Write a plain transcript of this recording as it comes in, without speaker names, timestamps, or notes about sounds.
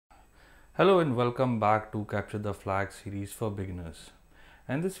Hello and welcome back to Capture the Flag series for beginners.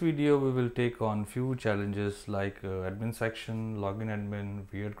 In this video we will take on few challenges like admin section, login admin,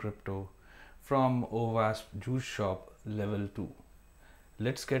 weird crypto from Owasp juice shop level 2.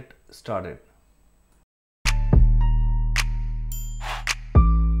 Let's get started.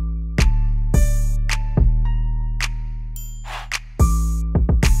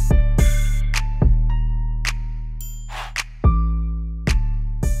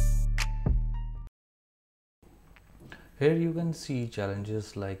 Here you can see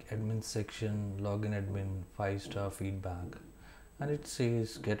challenges like admin section, login admin, 5-star feedback, and it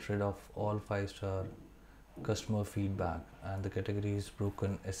says get rid of all 5-star customer feedback, and the category is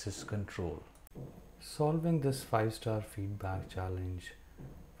broken SS control. Solving this 5-star feedback challenge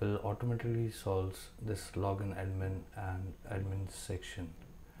will automatically solve this login admin and admin section.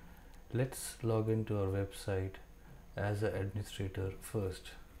 Let's log into our website as an administrator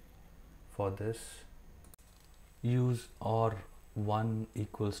first. For this, use or 1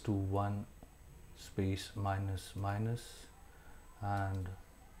 equals to 1 space minus minus and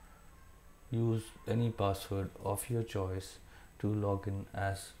use any password of your choice to log in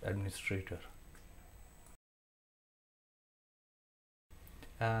as administrator.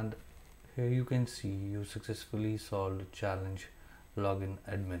 And here you can see you successfully solved challenge login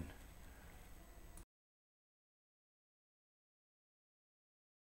admin.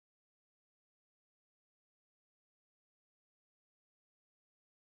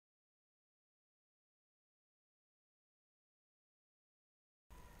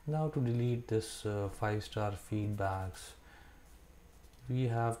 Now to delete this 5-star feedbacks, we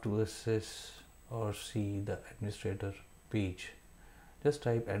have to access or see the administrator page. Just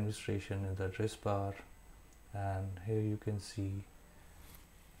type administration in the address bar, and here you can see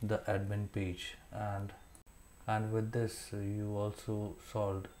the admin page, and with this you also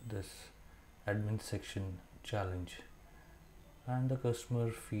solved this admin section challenge, and the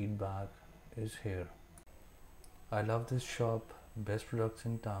customer feedback is here. I love this shop, best products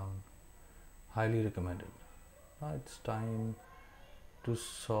in town, highly recommended. Now it's time to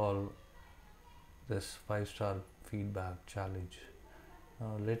solve this 5-star feedback challenge.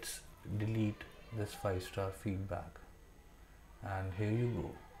 Now let's delete this 5-star feedback, and here you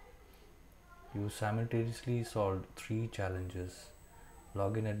go. You simultaneously solved 3 challenges: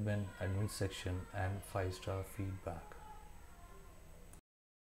 login admin, admin section, and 5-star feedback.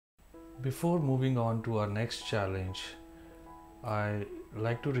 Before moving on to our next challenge, I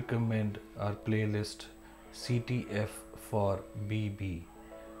like to recommend our playlist CTF for BB,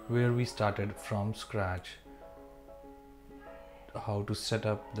 where we started from scratch how to set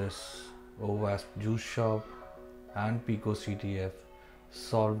up this Owasp juice shop and Pico CTF,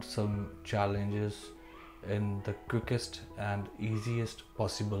 solved some challenges in the quickest and easiest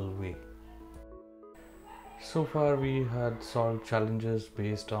possible way. So far we had solved challenges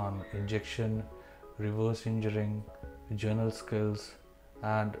based on injection, reverse engineering, journal skills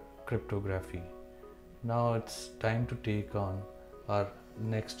and cryptography. Now it's time to take on our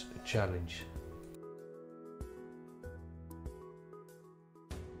next challenge.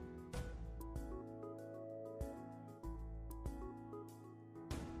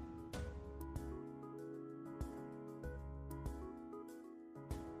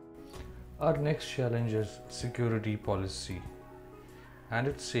 Our next challenge is security policy, and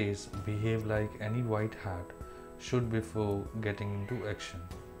it says behave like any white hat should before getting into action.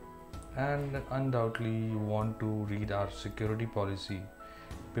 And undoubtedly you want to read our security policy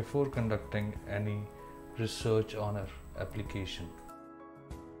before conducting any research on our application.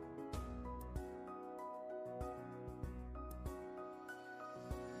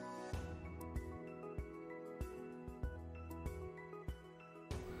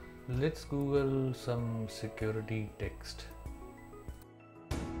 Let's Google some security text.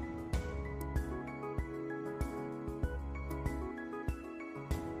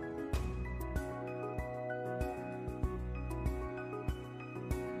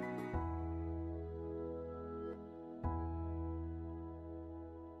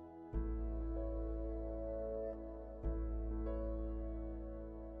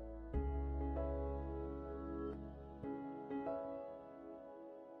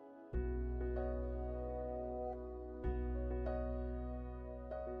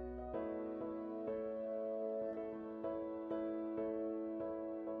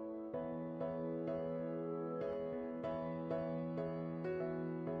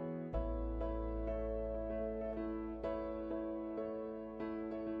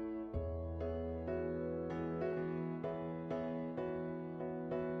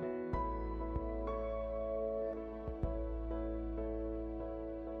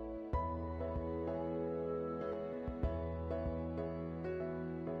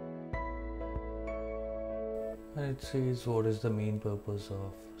 It says what is the main purpose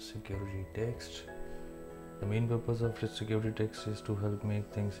of security text. The main purpose of security text is to help make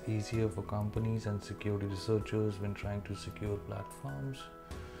things easier for companies and security researchers when trying to secure platforms.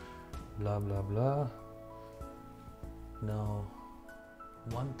 Blah blah blah. Now,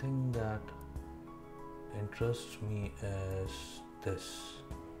 one thing that interests me is this.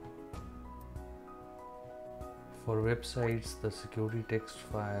 For websites, the security text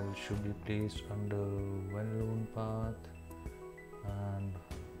file should be placed under well-known path and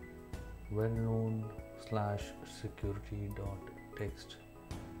well-known/security.txt.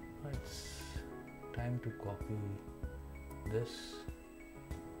 It's time to copy this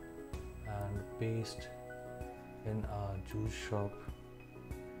and paste in our juice shop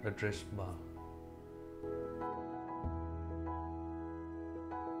address bar.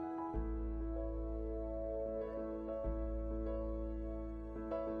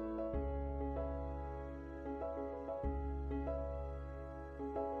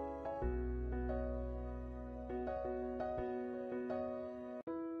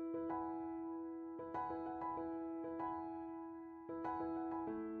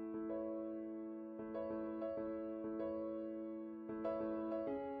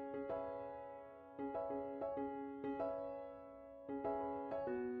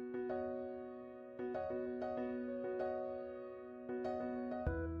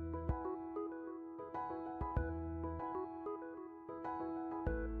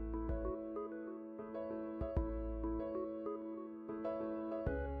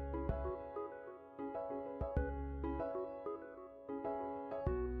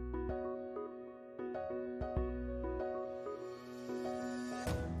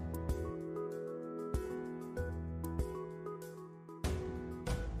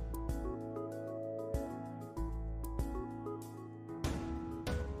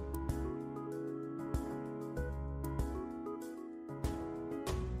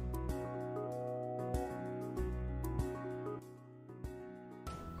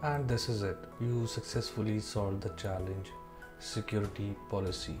 And this is it. You successfully solved the challenge security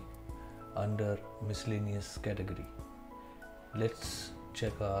policy under miscellaneous category. Let's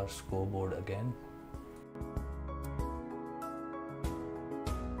check our scoreboard again.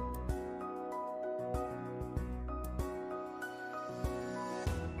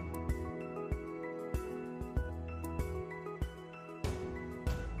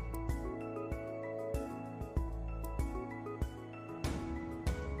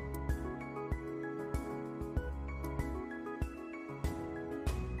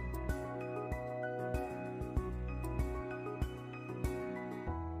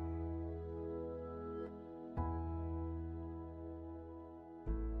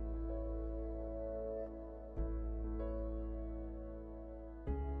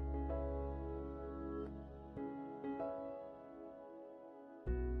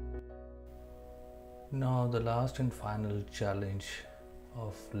 Now the last and final challenge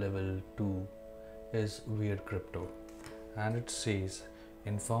of level 2 is weird crypto, and it says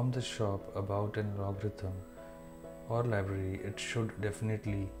inform the shop about an algorithm or library it should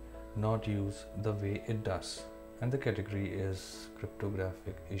definitely not use the way it does, and the category is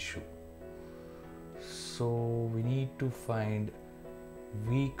cryptographic issue. So we need to find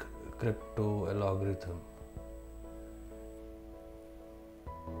weak crypto algorithm.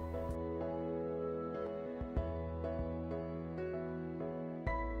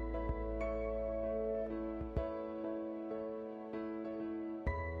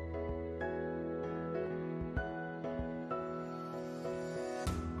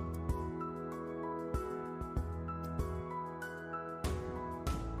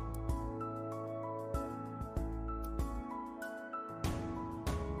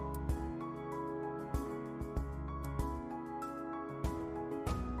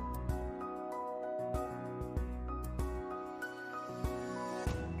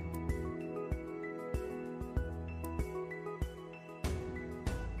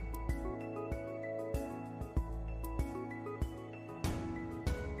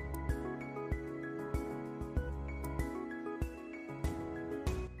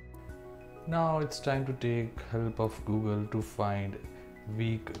 Now it's time to take help of Google to find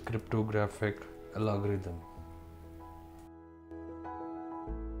weak cryptographic algorithm.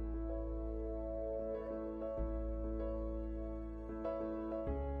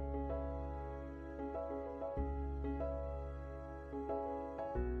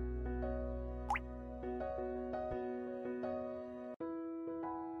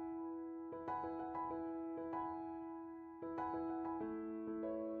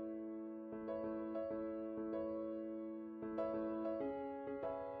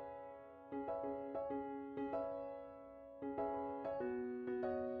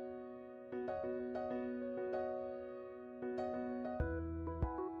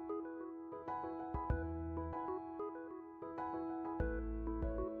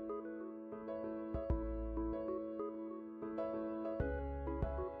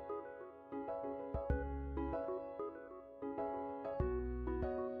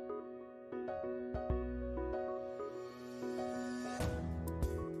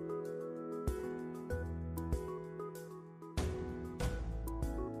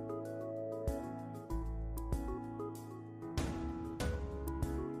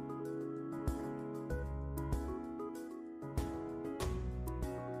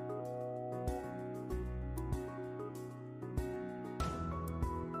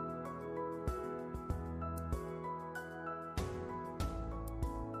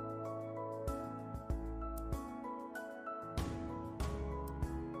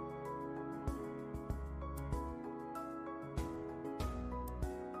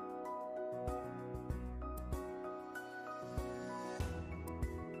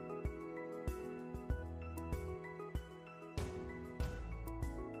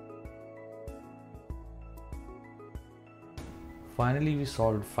 Finally, we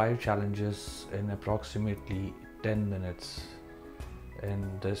solved 5 challenges in approximately 10 minutes in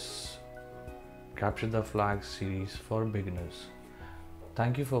this Capture the Flag series for beginners.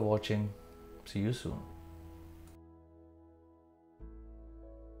 Thank you for watching. See you soon.